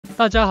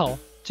大家好，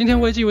今天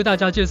威记为大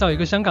家介绍一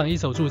个香港一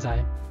手住宅，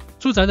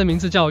住宅的名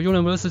字叫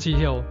University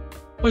Hill，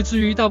 位置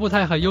于大埔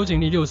泰海幽景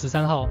里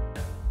63号，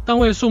单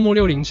位数目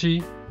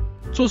607，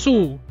座数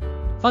5，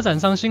发展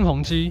商新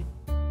鸿基，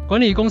管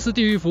理公司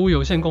地域服务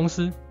有限公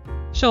司，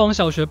校王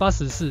小学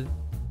84，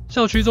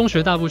校区中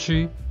学大埔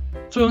区，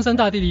坐拥3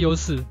大地理优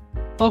势，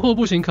包括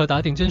步行可达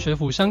顶尖学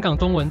府香港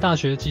东文大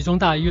学及中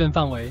大医院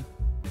范围，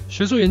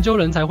学术研究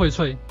人才荟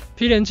萃，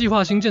批联计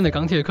划新建的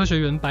港铁科学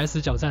园白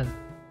石角站，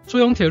坐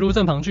拥铁路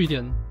正旁据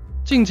点，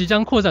近即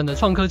将扩展的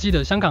创科基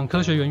的香港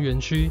科学园园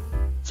区，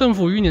政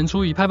府于年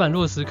初已拍板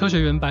落实科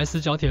学园白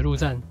石角铁路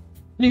站，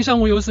令项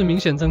目优势明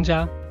显增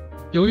加。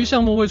由于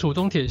项目位处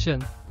东铁线，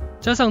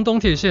加上东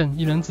铁线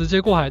已能直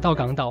接过海到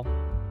港岛，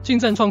进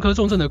占创科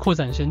重镇的扩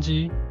展先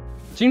机。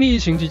经历疫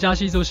情及加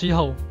息周期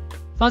后，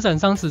发展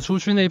商指出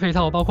区内配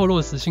套包括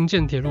落实新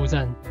建铁路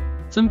站、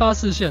增巴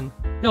士线，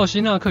要吸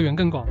纳客源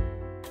更广。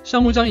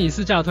项目将以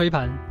市价推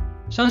盘，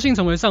相信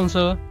成为上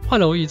车、换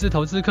楼以至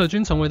投资客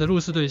均成为的入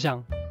市对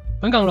象。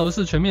本港楼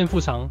市全面复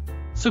常，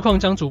市况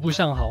将逐步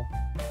向好，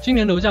今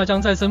年楼价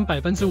将再升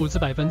5%至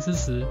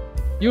10%。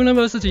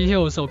University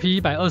Hill 首批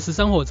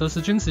123伙则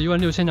是均值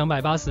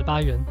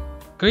16288元，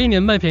隔一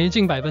年卖便宜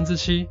近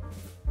7%，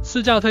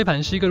市价推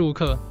盘吸各路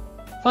客。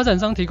发展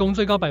商提供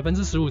最高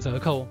15%折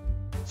扣，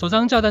首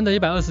张价单的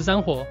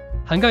123伙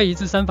涵盖1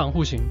至3房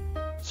户型，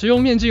使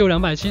用面积由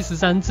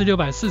273至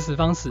640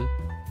方尺，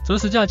则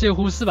实价介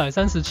乎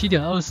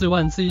437.24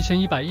万至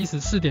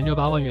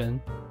1114.68万元，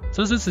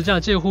则使此价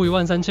介乎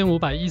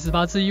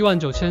13518至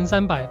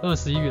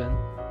19321元。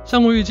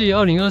项目预计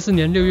2024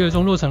年6月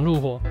中落成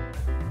入伙，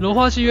楼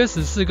花期约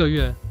14个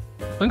月。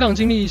本港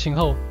经历疫情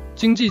后，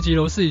经济及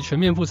楼市已全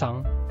面复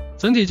常，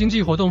整体经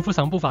济活动复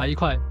常步伐一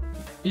快。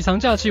以长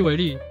假期为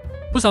例，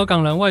不少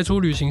港人外出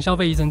旅行消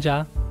费亦增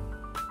加，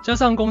加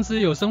上工资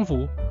有升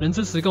幅，人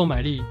支持购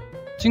买力，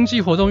经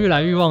济活动越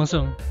来越旺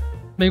盛。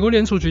美国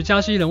联储局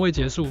加息仍未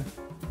结束，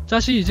加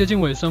息已接近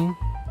尾声，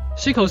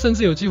息口甚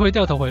至有机会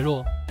掉头回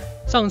落。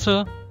上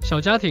车、小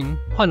家庭、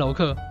换楼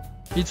客，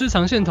以至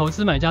长线投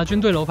资买家均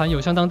对楼盘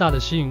有相当大的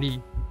吸引力。